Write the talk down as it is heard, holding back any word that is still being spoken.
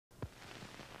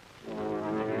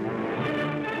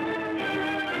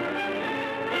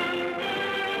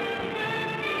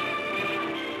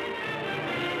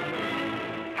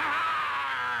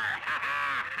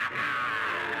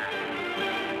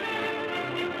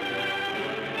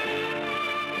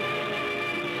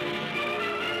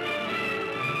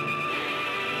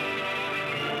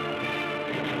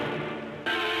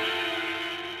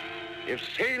If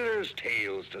sailors'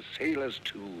 tales to sailors'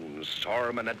 tunes,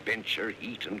 storm and adventure,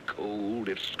 heat and cold,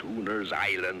 if schooners,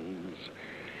 islands,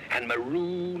 and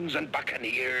maroons and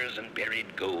buccaneers and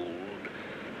buried gold,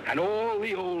 and all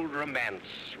the old romance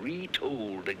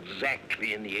retold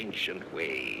exactly in the ancient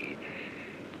way,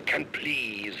 can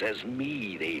please as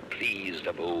me they pleased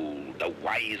of old, the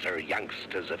wiser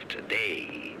youngsters of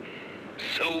today,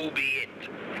 so be it.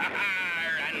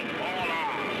 Ha-ha, and fall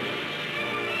off.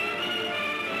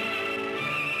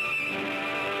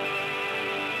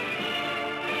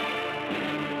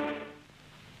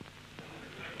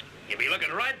 You be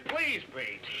looking right pleased,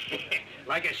 Pete.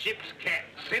 Like a ship's cat,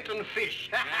 scenting fish.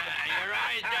 Your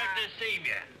eyes don't deceive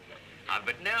you.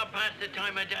 But now past the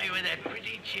time of day with that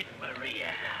pretty chit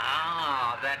Maria.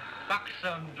 Ah, that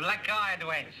buxom, black-eyed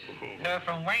wench. Her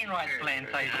from Wainwright's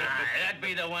plantation. That'd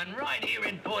be the one right here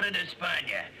in Porto de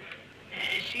España.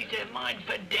 She's a mind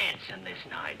for dancing this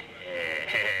night.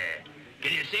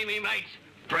 Can you see me, mates?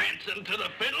 Prancing to the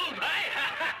fiddles,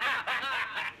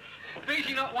 eh? Be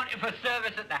she not wanting for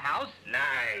service at the house?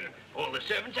 Nay, all the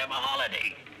servants have a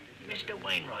holiday. Mr.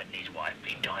 Wainwright and his wife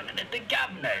be dining at the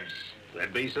governor's.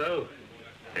 That be so.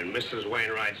 And Mrs.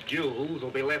 Wainwright's jewels will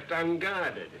be left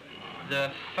unguarded.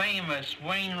 The famous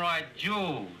Wainwright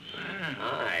jewels.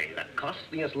 Aye, the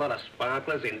costliest lot of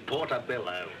sparklers in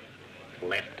Portobello.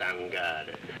 Left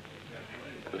unguarded.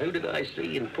 And who did I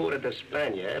see in Porto de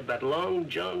España but Long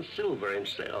John Silver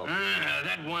himself?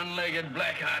 That one-legged,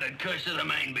 black-hearted curse of the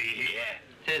main be here.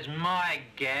 'Tis my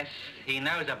guess he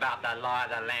knows about the lie of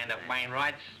the land of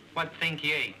Wainwrights. What think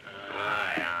ye?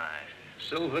 Aye, aye.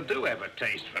 Silver do have a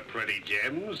taste for pretty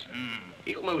gems.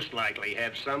 He'll most likely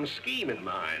have some scheme in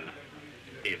mind.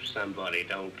 If somebody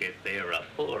don't get there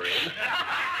afore him.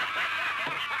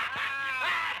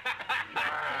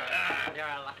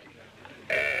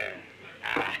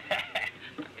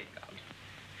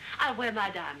 I'll wear my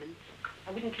diamonds.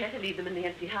 I wouldn't care to leave them in the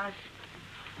empty house.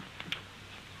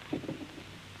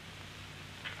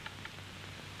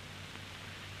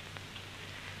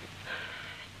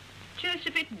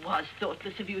 Joseph, it was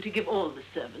thoughtless of you to give all the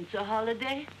servants a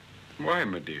holiday. Why,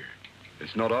 my dear?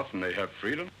 It's not often they have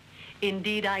freedom.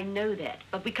 Indeed, I know that.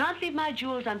 But we can't leave my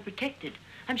jewels unprotected.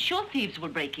 I'm sure thieves will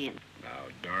break in. Now,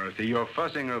 Dorothy, you're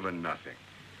fussing over nothing.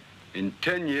 In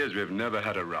 10 years, we've never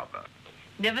had a robber.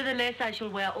 Nevertheless, I shall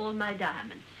wear all my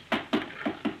diamonds.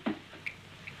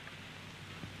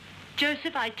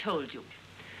 Joseph, I told you.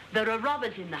 There are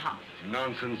robbers in the house.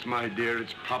 Nonsense, my dear.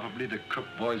 It's probably the cook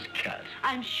boy's cat.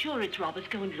 I'm sure it's robbers.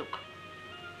 Go and look.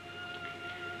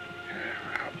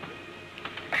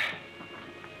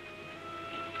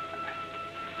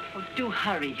 Oh, do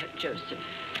hurry, Joseph.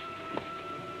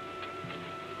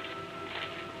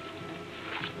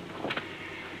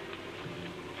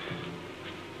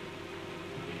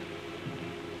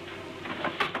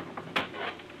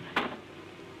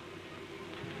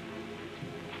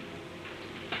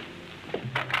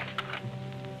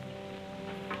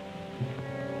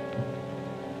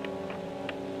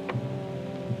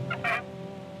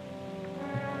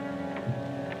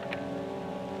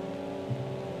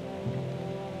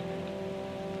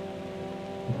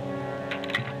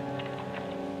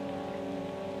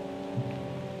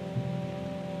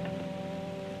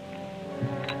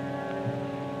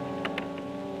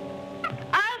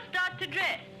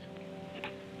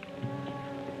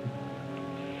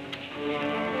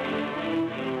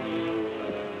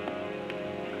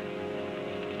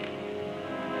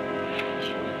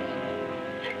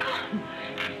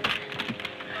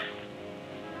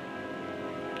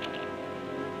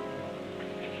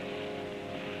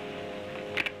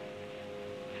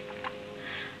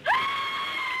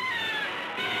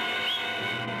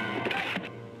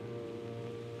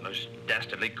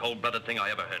 Dastardly, cold-blooded thing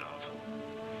I ever heard of.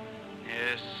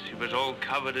 Yes, he was all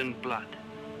covered in blood.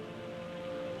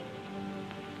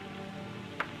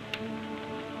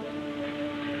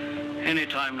 Any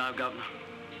time now, Governor.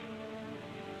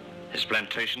 His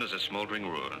plantation is a smoldering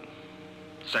ruin,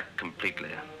 sacked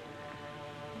completely.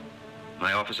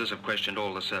 My officers have questioned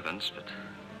all the servants, but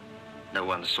no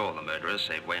one saw the murderer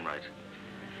save Wainwright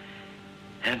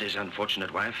and his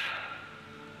unfortunate wife.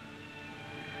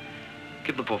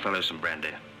 Give the poor fellow some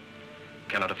brandy.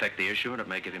 Cannot affect the issue, and it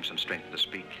may give him some strength to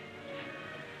speak.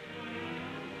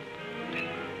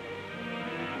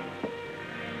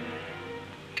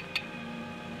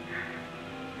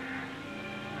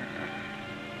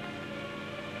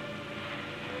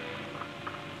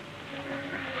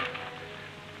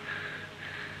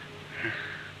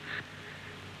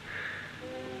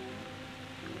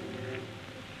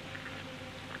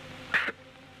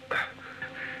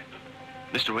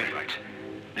 Mr. Wainwright.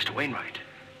 Mr. Wainwright.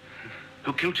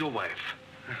 Who killed your wife?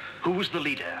 Who was the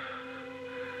leader?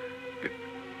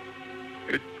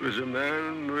 It was a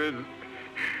man with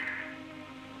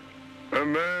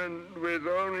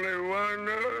only one.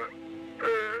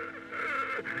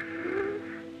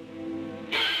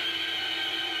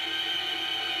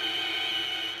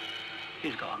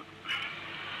 He's gone.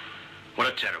 What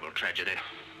a terrible tragedy.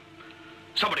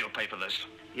 Somebody will pay for this.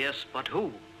 Yes, but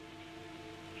who?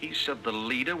 He said the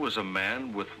leader was a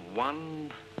man with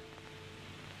one...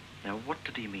 Now, what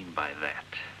did he mean by that?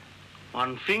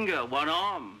 One finger, one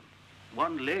arm,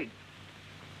 one leg.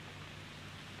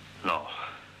 No.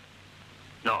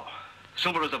 No.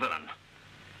 Silver is a villain.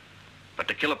 But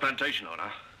to kill a plantation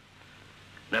owner,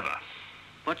 never.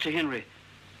 But, Sir Henry,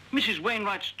 Mrs.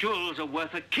 Wainwright's jewels are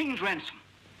worth a king's ransom.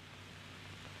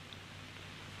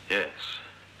 Yes.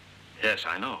 Yes,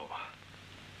 I know.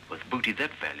 With booty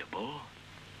that valuable,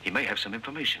 he may have some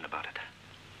information about it.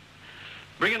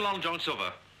 Bring in Long John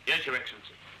Silver. Yes, Your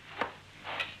Excellency.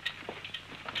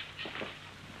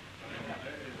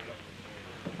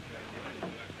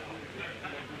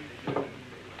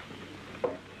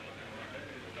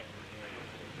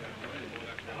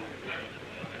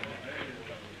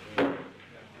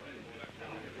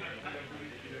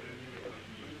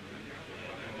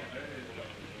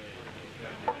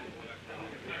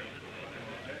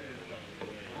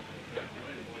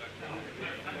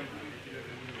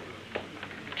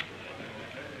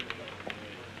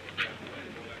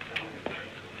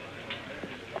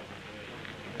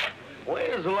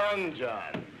 Where's Long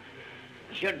John?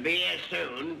 Should be here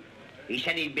soon. He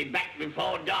said he'd be back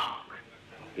before dark.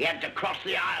 He had to cross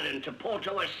the island to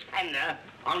Porto España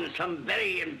on some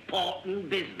very important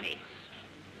business.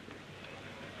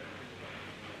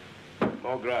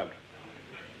 More grub.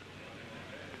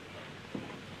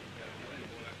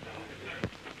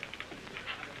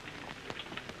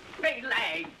 Big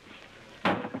leg.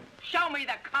 Show me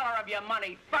the color of your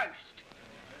money first.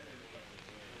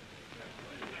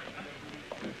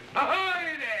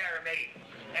 Ahoy there, mate!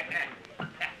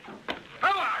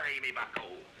 How are ye, me bucko?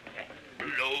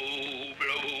 Blow,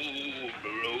 blow,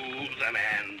 blow the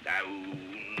man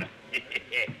down.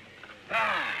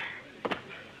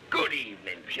 Good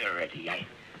evening, Purity.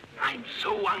 I'm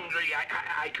so hungry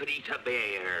I could eat a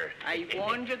bear. I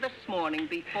warned you this morning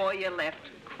before you left.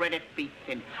 Credit be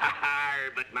finished.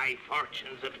 But my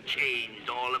fortunes have changed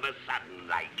all of a sudden,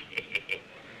 like.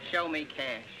 Show me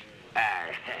cash.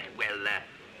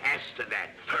 As to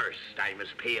that, first I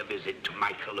must pay a visit to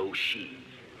Michael O'Shee.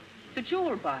 The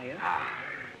jewel buyer?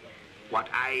 What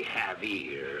I have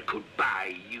here could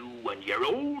buy you and your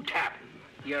old tavern.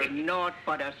 You're naught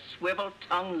but a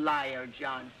swivel-tongued liar,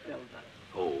 John Silver.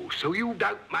 Oh, so you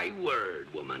doubt my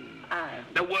word, woman? Aye.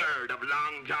 The word of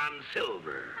Long John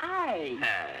Silver? Aye.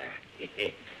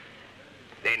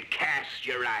 Then cast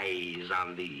your eyes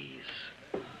on these.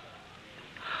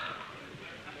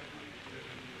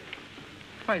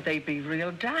 Why, they be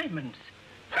real diamonds.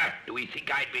 Do we think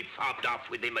I'd be fobbed off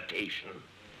with imitation?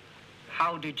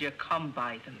 How did you come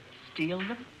by them? Steal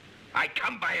them? I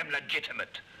come by 'em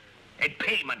legitimate, in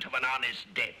payment of an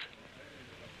honest debt.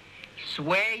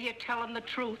 Swear you're telling the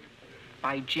truth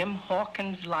by Jim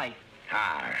Hawkins' life.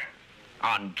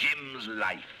 On Jim's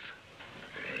life.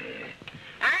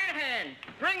 Iron,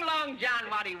 bring Long John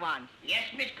what he wants. Yes,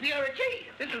 Miss Purity.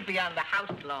 This'll be on the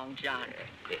house, Long John.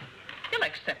 You'll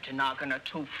accept a noggin or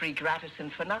two free gratis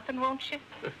and for nothing, won't you?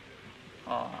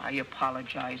 Oh, I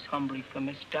apologize humbly for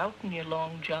misdoubting you,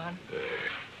 Long John.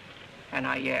 And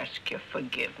I ask your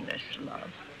forgiveness,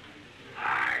 love.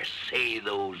 Say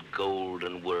those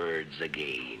golden words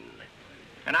again.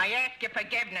 And I ask your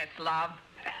forgiveness, love.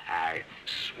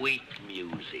 Sweet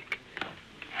music.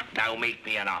 Now make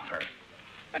me an offer.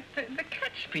 But the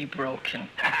catch be broken.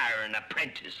 An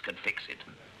apprentice could fix it.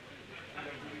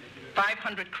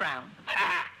 500 crowns.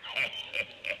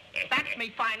 That's me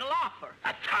final offer.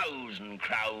 1,000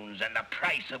 crowns and the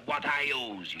price of what I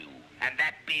owes you. And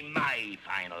that be my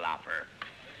final offer.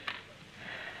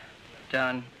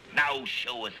 Done. Now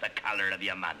show us the color of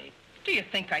your money. Do you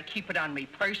think I keep it on me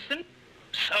person?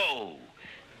 So,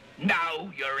 now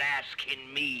you're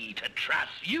asking me to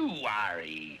trust you, are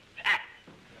ye?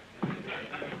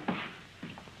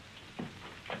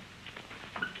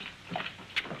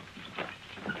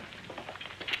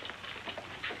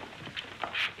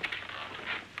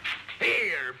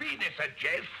 Here, be this a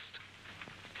jest?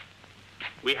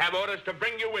 We have orders to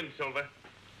bring you in, Silver.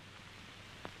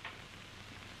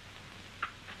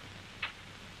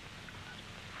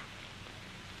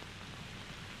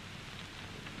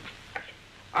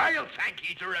 I'll thank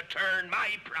ye to return my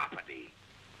property.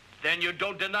 Then you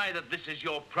don't deny that this is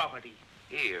your property.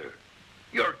 Here,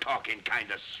 You're talking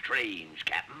kind of strange,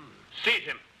 Captain. Seize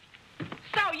him.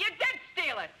 So you did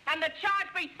steal it, and the charge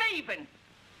be thieving.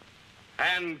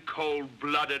 And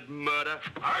cold-blooded murder.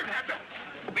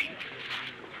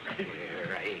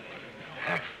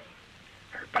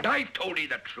 But I've told you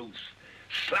the truth.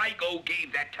 Sligo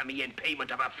gave that to me in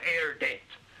payment of a fair debt.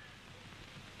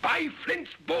 By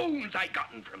Flint's bones I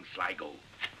gotten from Sligo.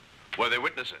 Were they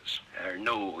witnesses?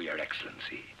 No, Your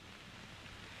Excellency.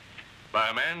 By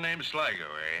a man named Sligo,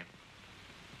 eh?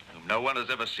 Whom no one has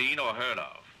ever seen or heard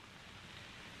of.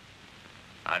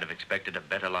 I'd have expected a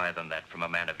better lie than that from a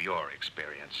man of your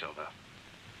experience, Silver.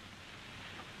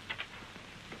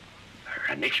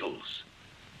 Her initials.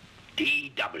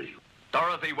 D.W.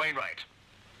 Dorothy Wainwright.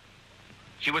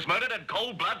 She was murdered in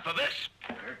cold blood for this?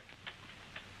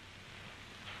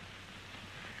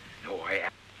 No, I...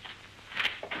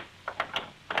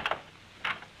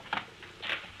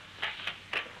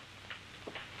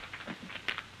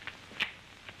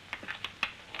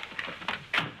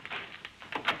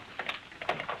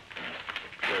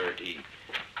 Gertie,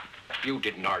 you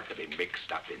didn't ought to be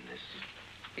mixed up in this.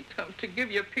 I come to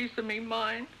give you a piece of me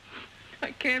mind.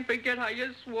 I can't forget how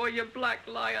you swore your black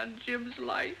lie on Jim's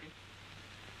life.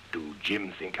 Do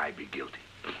Jim think I'd be guilty?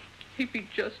 He be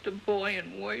just a boy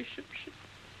and worships you.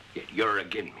 Yet you're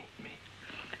agin me.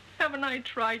 Haven't I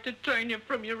tried to turn you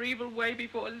from your evil way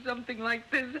before something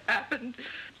like this happened?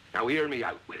 Now hear me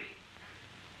out, Willie.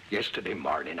 Yesterday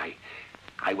morning,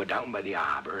 I went down by the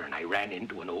harbour and I ran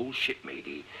into an old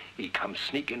shipmate. He come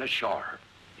sneaking ashore.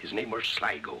 His name was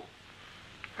Sligo.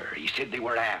 He said they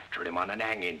were after him on an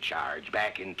hanging charge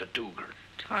back into Tougar.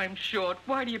 Time's short.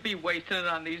 Why do you be wasting it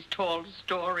on these tall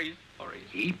stories?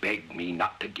 He begged me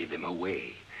not to give him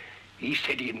away. He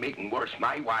said he'd make him worth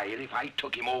my while if I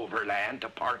took him overland to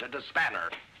part of the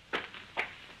spanner.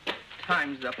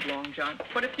 Time's up, Long John.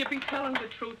 But if you be telling the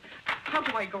truth, how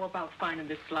do I go about finding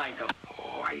this Sligo?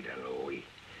 Oh, I don't know.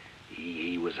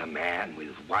 He was a man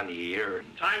with one ear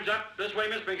and... Time's up. This way,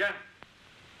 Miss Binker.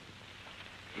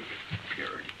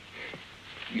 Purity.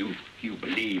 You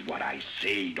believe what I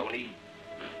say, don't you?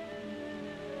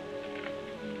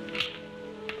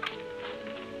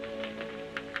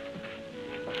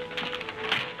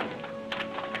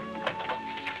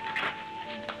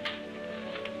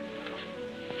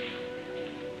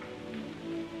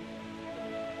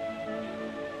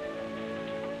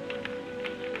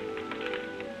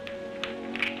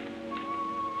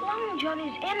 Long John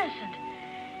is innocent.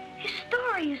 His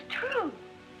story is true.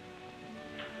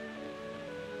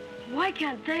 Why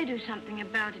can't they do something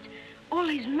about it? All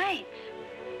his mates.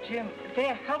 Jim,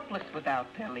 they're helpless without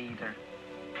their leader.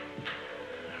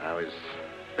 I was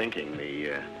thinking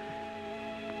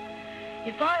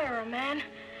If I were a man,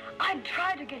 I'd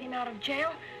try to get him out of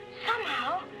jail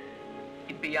somehow.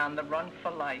 He'd be on the run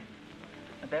for life,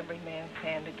 with every man's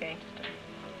hand against him.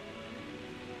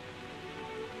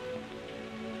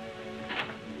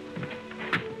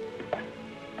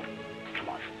 Come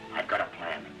on, I've got a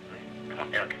plan. Come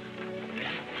on, Eric.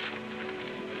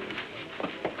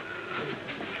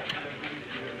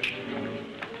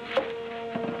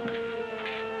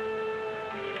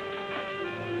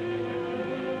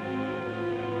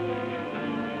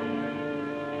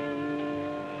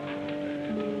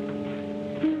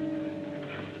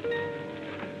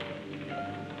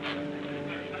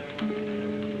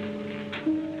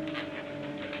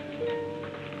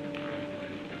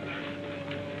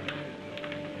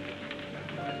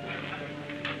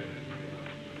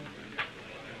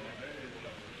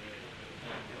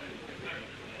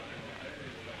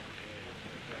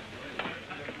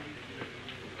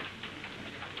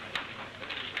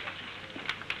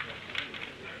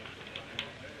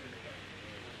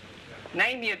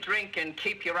 Name your drink and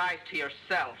keep your eyes to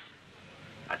yourself.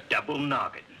 A double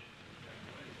noggin.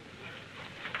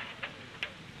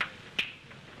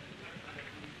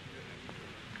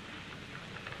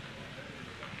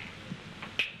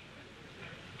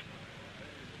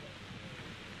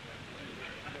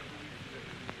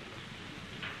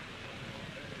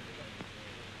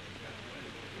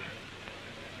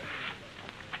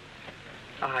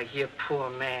 Ah, you poor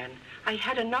man. I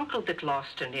had an uncle that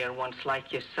lost an ear once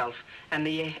like yourself, and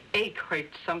the ache hurt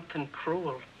something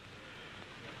cruel.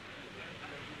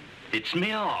 It's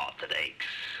me heart that aches,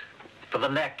 for the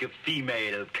lack of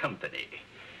female company.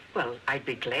 Well, I'd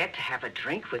be glad to have a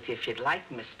drink with you if you'd like,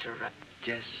 Mr.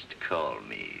 Just call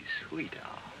me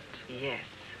sweetheart. Yes,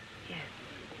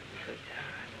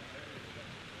 sweetheart.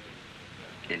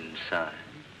 Inside?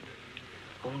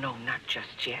 Oh, no, not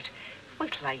just yet.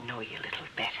 Wait till I know you a little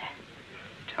better.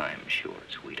 Time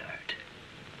short, sweetheart.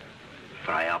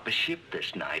 For I up a ship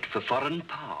this night for foreign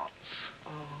parts.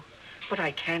 Oh, But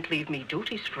I can't leave me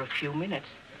duties for a few minutes.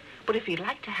 But if you'd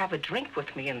like to have a drink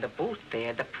with me in the booth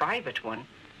there, the private one,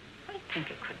 I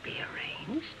think it could be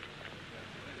arranged.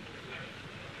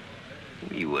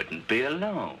 We wouldn't be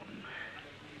alone.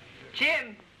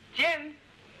 Jim! Jim!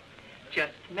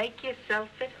 Just make yourself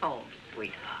at home,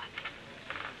 sweetheart.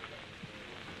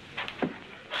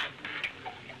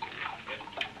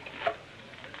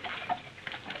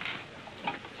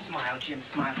 Smile, Jim,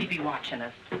 smile. He'd be watching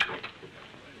us.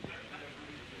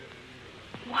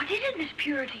 What is it, Miss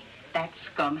Purity? That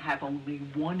scum have only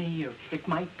one ear. It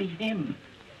might be him.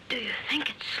 Do you think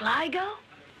it's Sligo?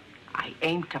 I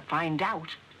aim to find out.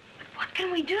 But what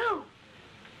can we do?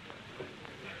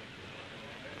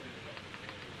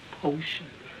 Potion.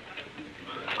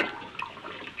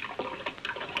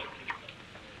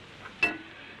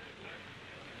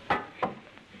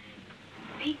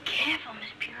 Be careful,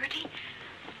 Miss Purity.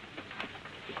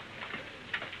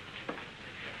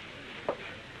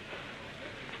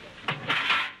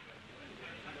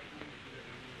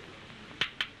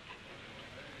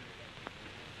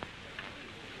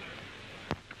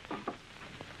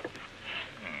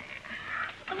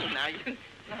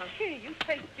 Now, here, you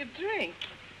take your drink.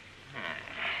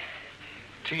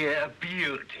 To your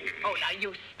beauty. Oh, now,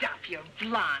 you stop your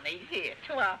blarney. Here,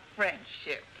 to our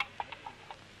friendship.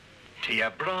 To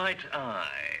your bright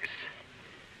eyes.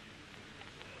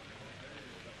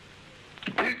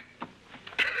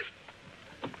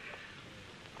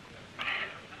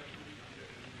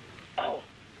 Oh,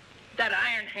 that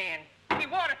Iron Hand. He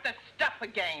wanted the stuff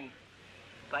again.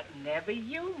 But never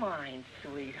you mind,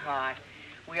 sweetheart.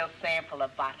 We'll sample a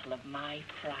bottle of my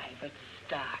private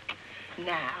stock.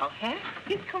 Now, huh?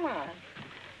 Come on.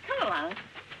 Come along.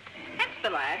 That's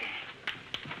the lad.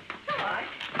 Come on.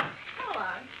 Come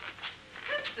on.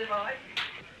 That's the boy.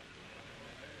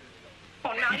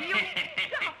 Oh, now, you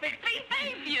stop it.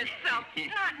 Behave yourself.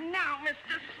 Not now,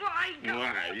 Mr. Sligo.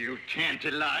 Why, you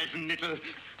tantalizing little...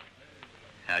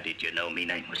 How did you know me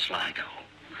name was Sligo?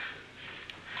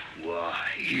 Why,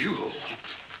 you...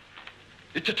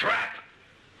 It's a trap.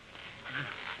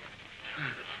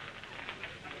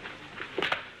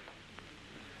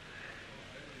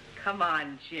 Come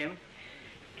on, Jim.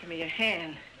 Give me a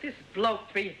hand. This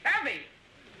bloke be heavy.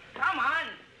 Come on.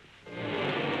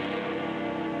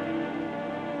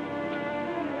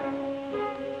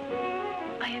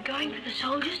 Are you going for the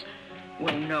soldiers?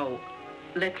 Well, no.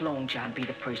 Let Long John be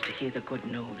the first to hear the good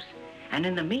news. And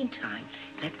in the meantime,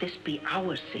 let this be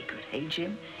our secret, hey,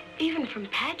 Jim? Even from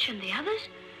Patch and the others?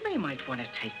 They might want to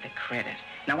take the credit.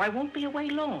 Now, I won't be away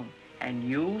long. And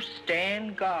you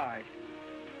stand guard.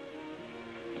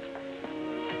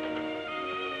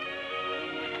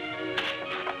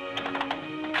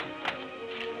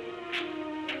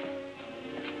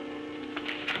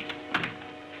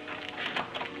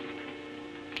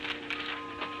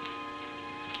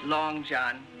 Long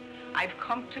John, I've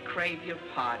come to crave your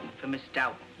pardon for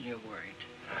misdoubting your word.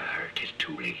 It is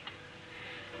too late.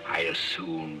 I'll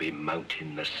soon be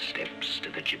mounting the steps to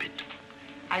the gibbet.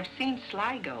 I've seen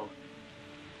Sligo.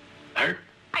 Her?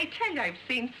 I tell you, I've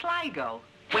seen Sligo.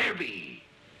 Where be?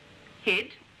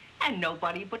 Hid, and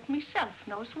nobody but myself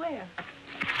knows where.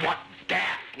 What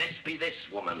daftness be this,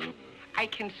 woman? I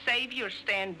can save your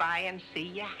stand by and see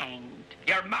you hanged.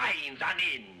 Your mind's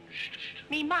unhinged.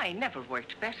 Me mind never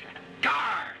worked better.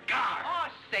 Guard, guard. Oh,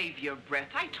 save your breath.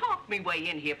 I talked me way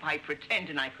in here by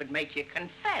pretending I could make you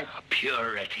confess.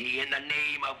 Purity in the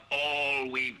name of all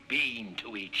we've been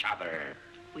to each other.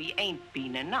 We ain't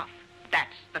been enough.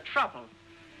 That's the trouble.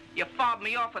 You fobbed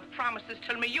me off with promises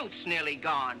till my youth's nearly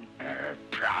gone.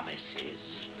 Promises.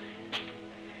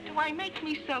 Do I make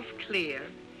myself clear?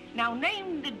 Now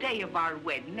name the day of our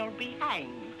wedding or be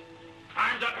hanged.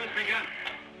 Time's up, Miss Finger.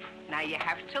 Now you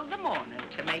have till the morning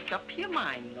to make up your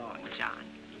mind, Long John.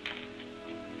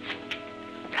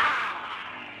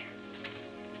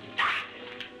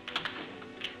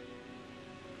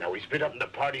 Now we split up in the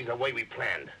parties the way we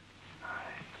planned.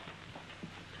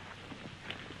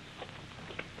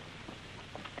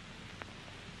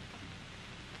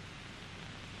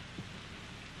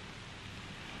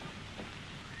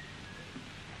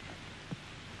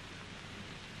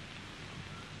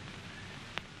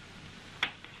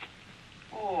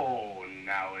 Oh,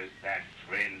 now is that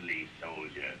friendly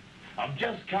soldier. I've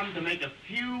just come to make a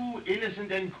few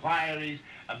innocent inquiries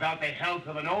about the health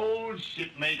of an old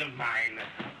shipmate of mine.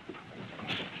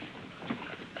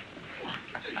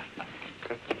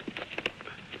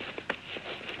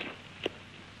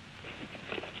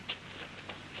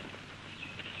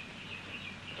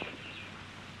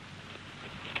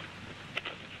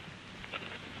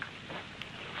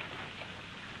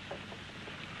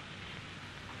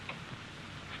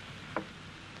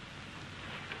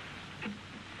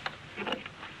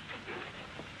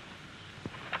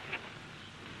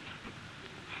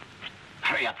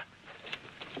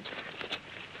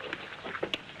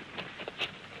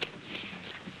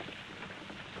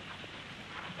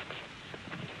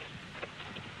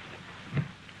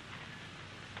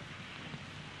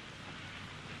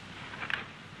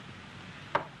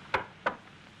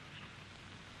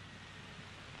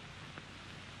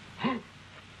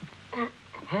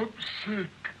 I'm sick.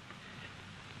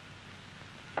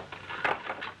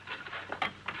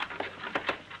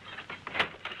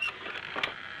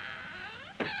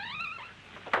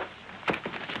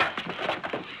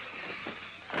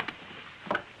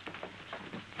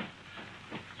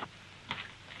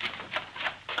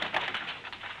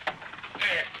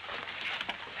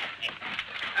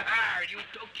 You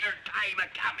took your time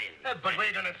a-coming. But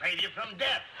we're going to save you from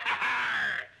death.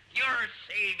 You're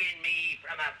saving me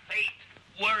from a fate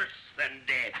worse than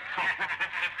death.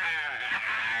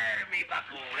 Me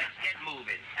bucko, let's get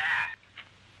moving.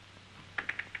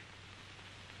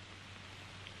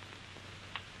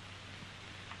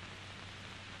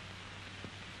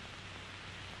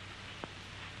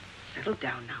 Settle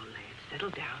down now, lad.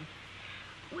 Settle down.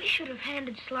 We should have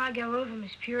handed Sligo over,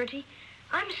 Miss Purity.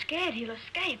 I'm scared he'll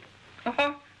escape.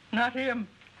 Oh, not him.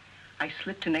 I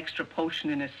slipped an extra potion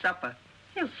in his supper.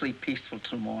 He'll sleep peaceful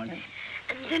till morning.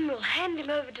 And then we'll hand him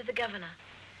over to the governor.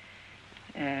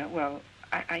 Well,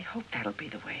 I hope that'll be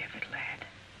the way of it, lad.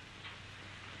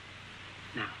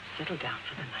 Now, settle down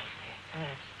for the night.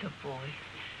 That's the boy.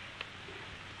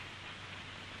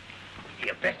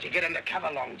 You best you get under cover,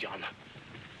 Long John.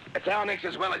 It's our necks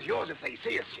as well as yours if they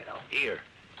see us, you know. Here,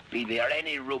 be there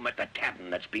any room at the tavern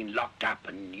that's been locked up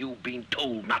and you've been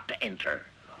told not to enter?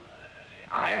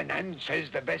 Iron Ann says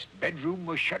the best bedroom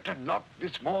was shut and locked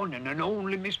this morning, and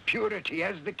only Miss Purity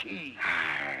has the key.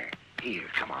 Here,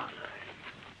 come on.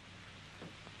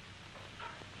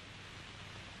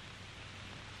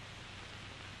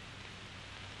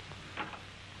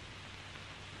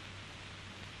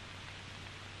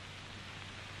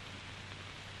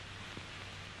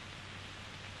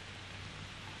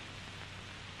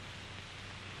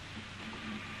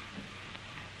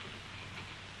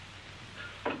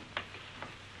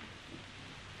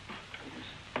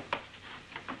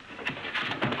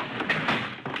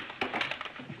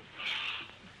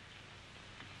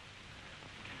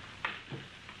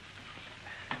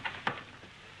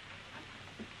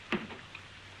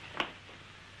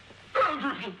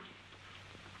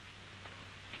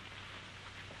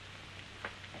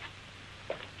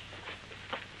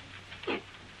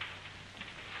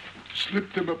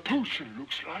 Slipped him a potion,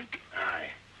 looks like. Aye.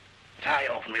 Tie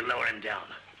off and we'll lower him down.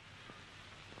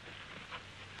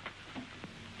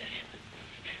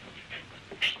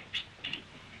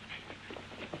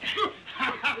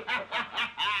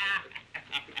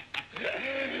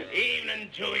 Evening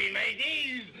to him,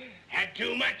 mateys. Had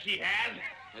too much, he has.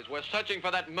 As we're searching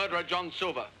for that murderer, John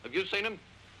Silver. Have you seen him?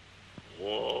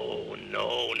 Oh,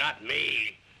 no, not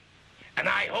me. And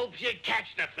I hope you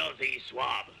catch the filthy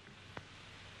swab.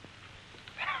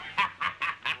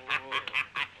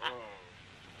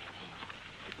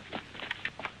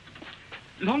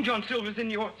 Long John Silver's in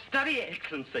your study,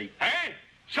 Excellency. Hey,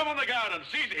 summon the guard and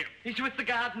seize him. He's with the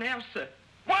guard now, sir.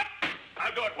 What?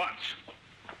 I'll go at once.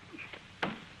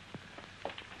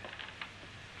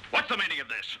 What's the meaning of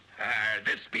this?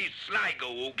 This be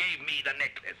Sligo who gave me the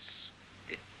necklace.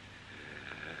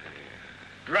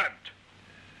 Drugged.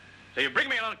 So you bring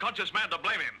me an unconscious man to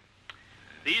blame him.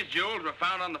 These jewels were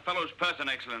found on the fellow's person,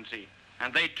 Excellency,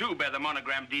 and they too bear the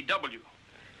monogram DW.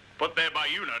 Put there by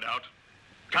you, no doubt.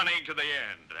 Cunning to the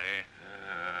end, eh?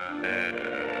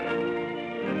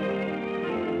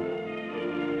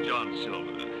 John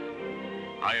Silver,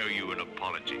 I owe you an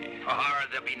apology.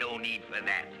 There'll be no need for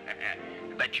that.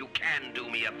 But you can do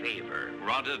me a favor.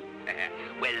 Granted.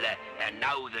 Well,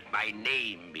 now that my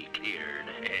name be cleared,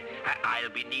 I'll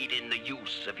be needing the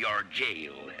use of your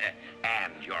jail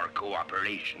and your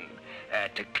cooperation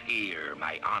to clear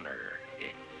my honor.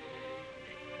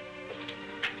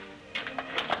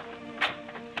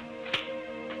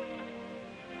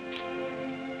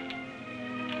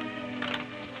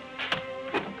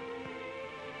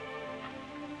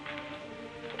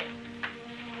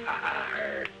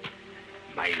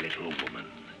 My little woman,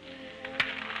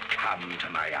 come to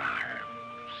my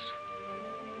arms.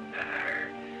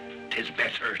 'Tis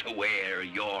better to wear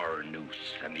your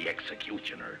noose than the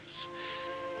executioner's.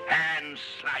 Hand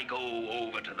Sligo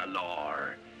over to the law,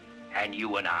 and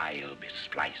you and I'll be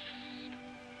spliced.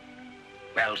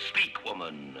 Well, speak,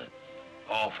 woman,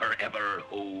 or forever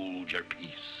hold your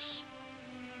peace.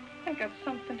 I got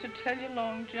something to tell you,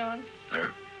 Long John.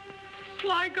 Huh?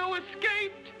 Sligo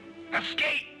escaped.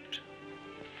 Escaped?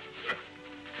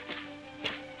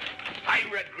 I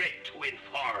regret to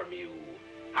inform you,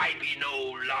 I be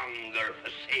no longer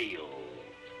for sale.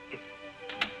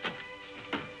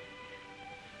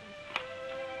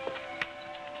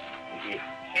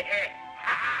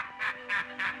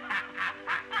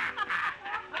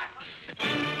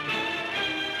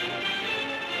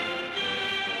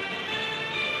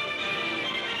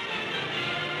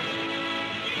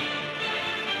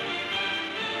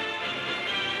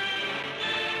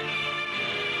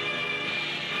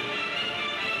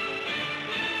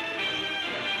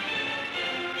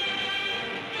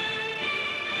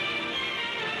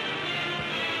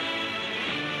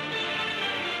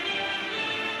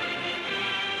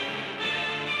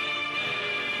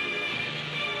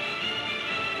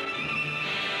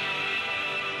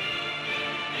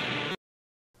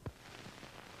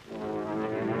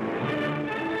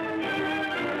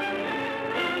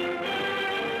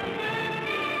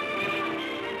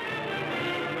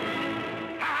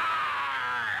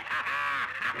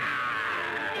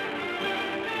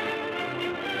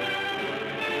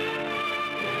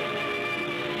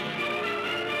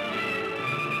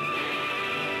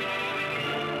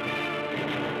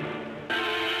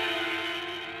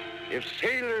 If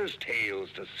sailors'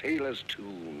 tales to sailors'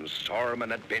 tunes, storm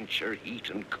and adventure, heat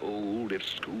and cold, if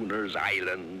schooners,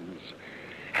 islands,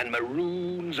 and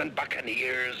maroons and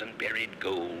buccaneers and buried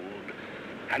gold,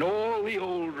 and all the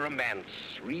old romance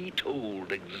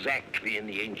retold exactly in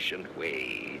the ancient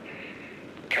way,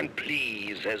 can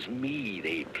please as me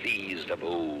they pleased of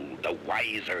old, the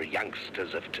wiser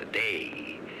youngsters of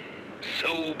today,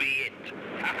 so be it.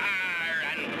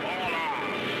 Ha-ha, and fall off.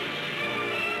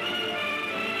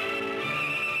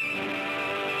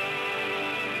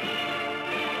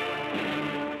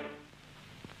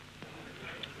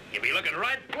 You be looking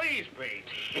right pleased,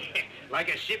 Pete. Like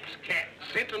a ship's cat,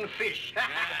 scenting fish. Your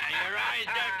eyes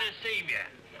don't deceive you.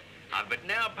 But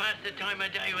now past the time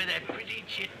of day with that pretty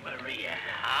chit Maria.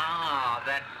 Ah,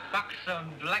 that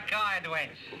buxom, black-eyed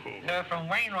wench. Her from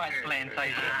Wainwright's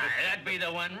plantation. That'd be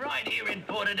the one right here in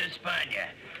Puerto de España.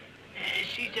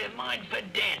 She's a mind for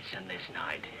dancing this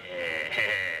night.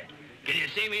 Can you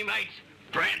see me, mates?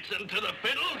 Prancing to the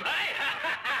fiddles, eh?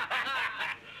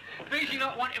 Be she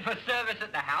not wanting for service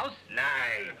at the house?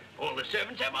 Nay, all the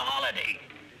servants have a holiday.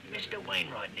 Mr.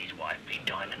 Wainwright and his wife be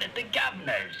dining at the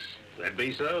governor's. That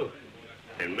be so.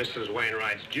 And Mrs.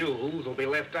 Wainwright's jewels will be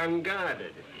left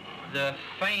unguarded. The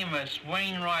famous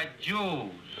Wainwright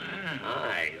jewels.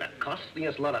 Aye, the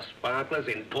costliest lot of sparklers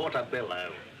in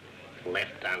Portobello.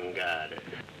 Left unguarded.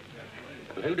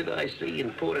 And who did I see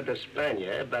in Puerto de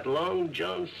España but Long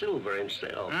John Silver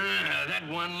himself? That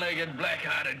one-legged,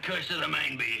 black-hearted curse of the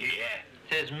main be here.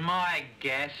 Tis my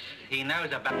guess he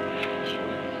knows about...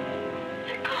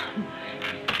 They're gone.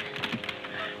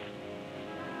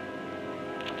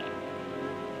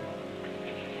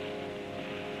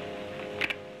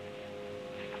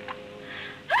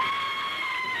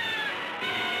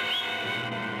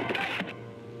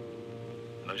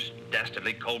 Most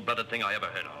dastardly, cold-blooded thing I ever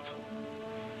heard of.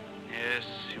 Yes,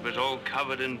 he was all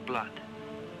covered in blood.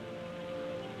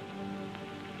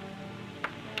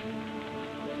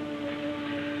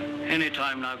 Any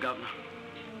time now, Governor.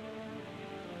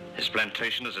 His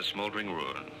plantation is a smoldering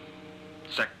ruin,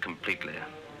 sacked completely.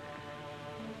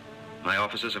 My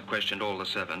officers have questioned all the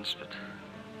servants, but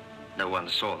no one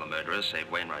saw the murderer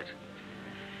save Wainwright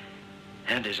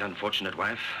and his unfortunate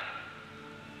wife.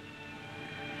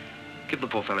 Give the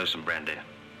poor fellow some brandy.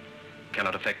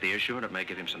 Cannot affect the issue, and it may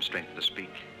give him some strength to speak.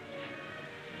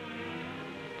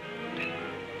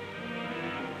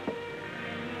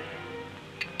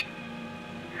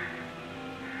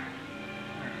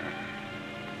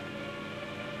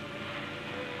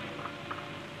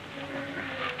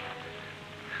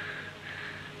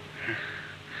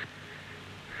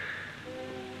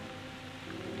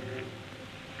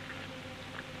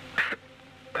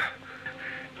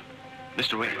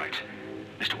 Mr. Wainwright.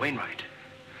 Mr. Wainwright.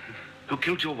 Who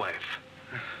killed your wife?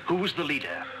 Who was the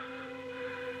leader?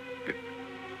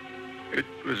 It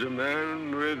was a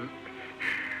man with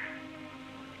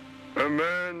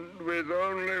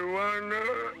only one...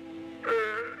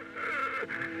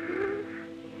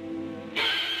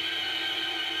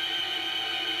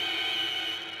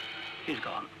 He's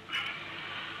gone.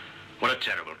 What a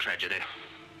terrible tragedy.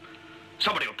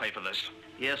 Somebody will pay for this.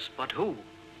 Yes, but who?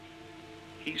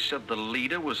 He said the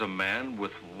leader was a man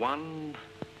with one...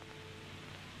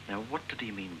 Now, what did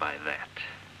he mean by that?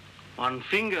 One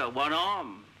finger, one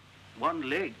arm, one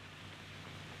leg.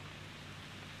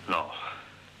 No.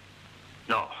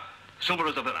 No. Silver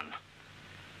is a villain.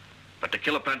 But to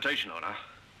kill a plantation owner,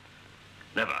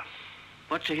 never.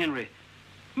 But, Sir Henry,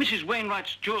 Mrs.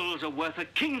 Wainwright's jewels are worth a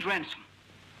king's ransom.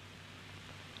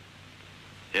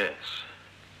 Yes.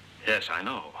 Yes, I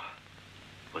know.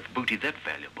 With booty that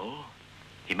valuable,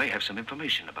 he may have some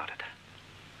information about it.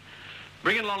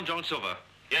 Bring in Long John Silver.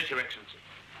 Yes, Your Excellency.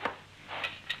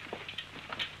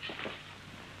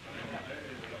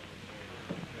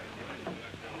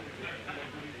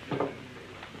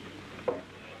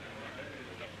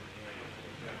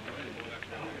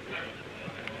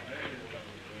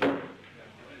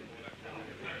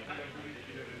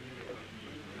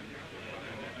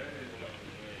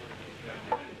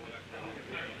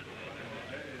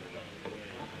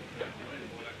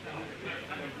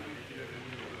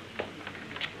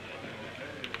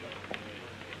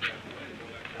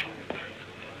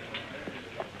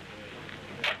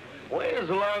 Where's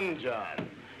Long John?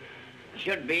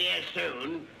 Should be here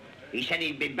soon. He said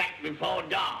he'd be back before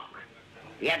dark.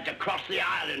 He had to cross the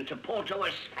island to Porto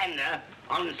España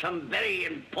on some very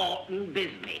important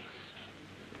business.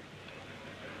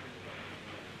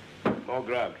 More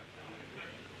grub.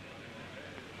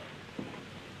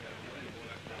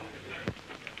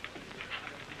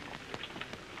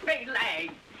 Big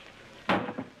leg.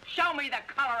 Show me the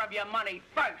color of your money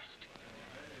first.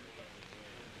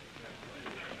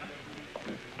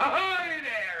 Ahoy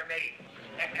there, mate!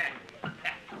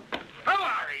 How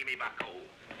are ye, me bucko?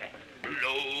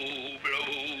 Blow,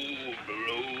 blow,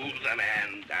 blow the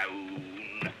man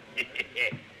down.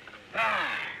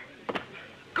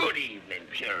 Good evening,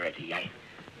 Purity.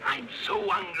 I'm so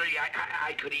hungry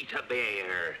I could eat a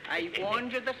bear. I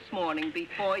warned you this morning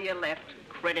before you left.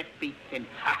 Credit be thin.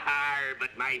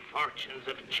 But my fortunes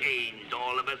have changed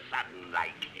all of a sudden,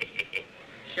 like.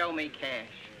 Show me cash.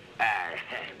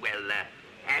 Well,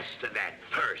 as to that,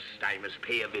 first I must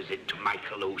pay a visit to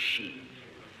Michael O'Shee.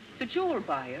 The jewel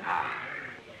buyer?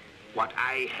 What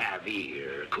I have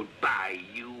here could buy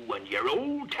you and your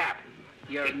old tavern.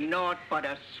 You're naught but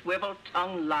a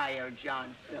swivel-tongued liar,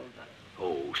 John Silver.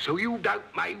 Oh, so you doubt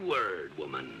my word,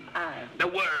 woman? Aye. The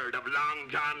word of Long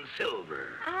John Silver?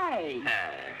 Aye.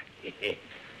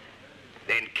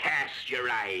 Then cast your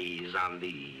eyes on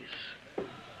these.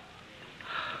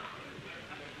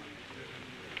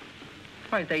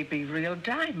 Why, they be real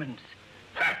diamonds.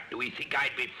 Do we think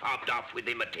I'd be fobbed off with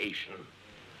imitation?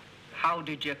 How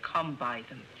did you come by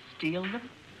them? Steal them?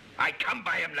 I come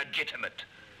by 'em legitimate,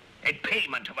 in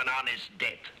payment of an honest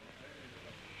debt.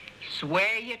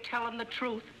 Swear you're telling the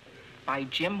truth by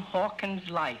Jim Hawkins'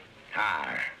 life.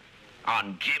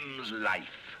 On Jim's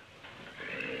life.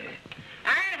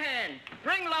 Ironhand,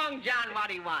 bring Long John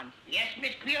what he wants. Yes,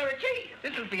 Miss Purity.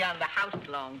 This'll be on the house,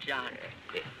 Long John.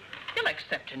 You'll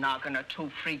accept a noggin or two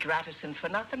free gratis and for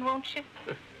nothing, won't you?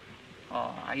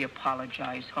 Oh, I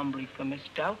apologize humbly for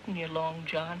misdoubting you, Long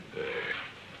John.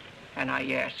 And I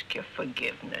ask your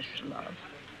forgiveness, love.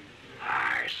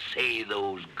 Say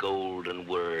those golden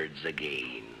words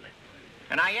again.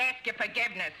 And I ask your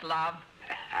forgiveness, love.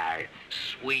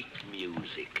 Sweet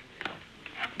music.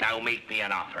 Now make me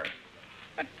an offer.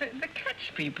 But the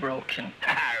catch be broken.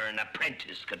 An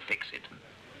apprentice could fix it.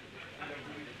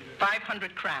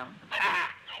 500 crowns.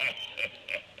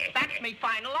 That's me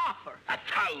final offer.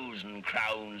 1,000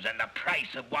 crowns and the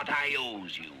price of what I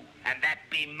owes you. And that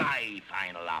be my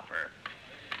final offer.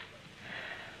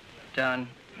 Done.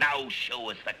 Now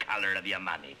show us the color of your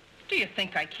money. Do you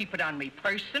think I keep it on me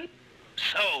person?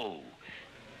 So,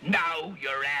 now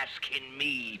you're asking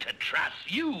me to trust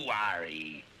you, are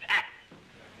ye?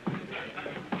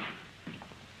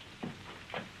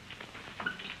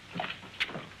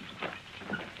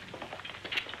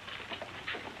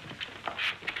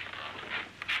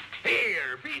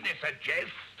 Here, be this a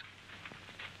jest?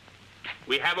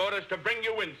 We have orders to bring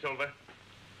you in, Silver.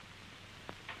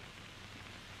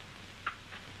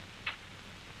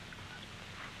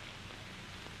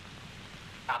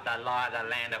 About the lie of the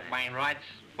land of Wainwrights.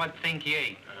 What think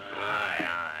ye?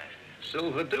 Aye.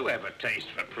 Silver do have a taste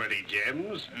for pretty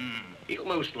gems. He'll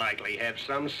most likely have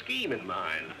some scheme in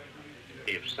mind.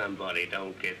 If somebody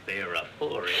don't get there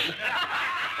afore him.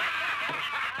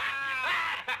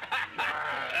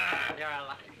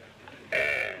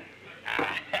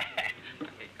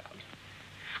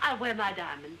 I'll wear my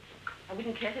diamonds. I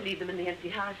wouldn't care to leave them in the empty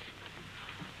house.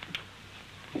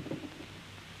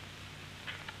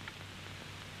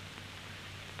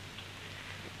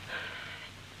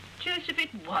 Joseph, it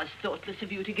was thoughtless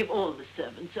of you to give all the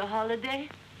servants a holiday.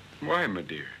 Why, my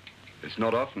dear? It's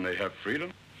not often they have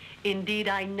freedom. Indeed,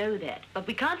 I know that. But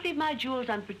we can't leave my jewels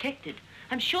unprotected.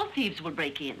 I'm sure thieves will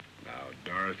break in. Now,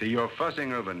 Dorothy, you're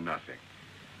fussing over nothing.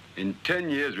 In 10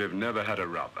 years, we've never had a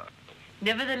robber.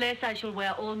 Nevertheless, I shall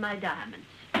wear all my diamonds.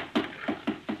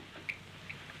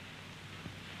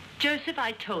 Joseph,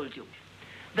 I told you.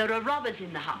 There are robbers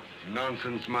in the house.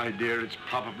 Nonsense, my dear. It's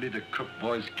probably the cook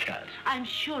boy's cat. I'm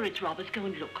sure it's robbers. Go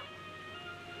and look.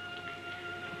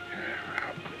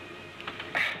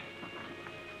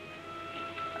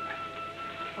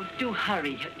 Oh, do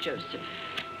hurry, Joseph.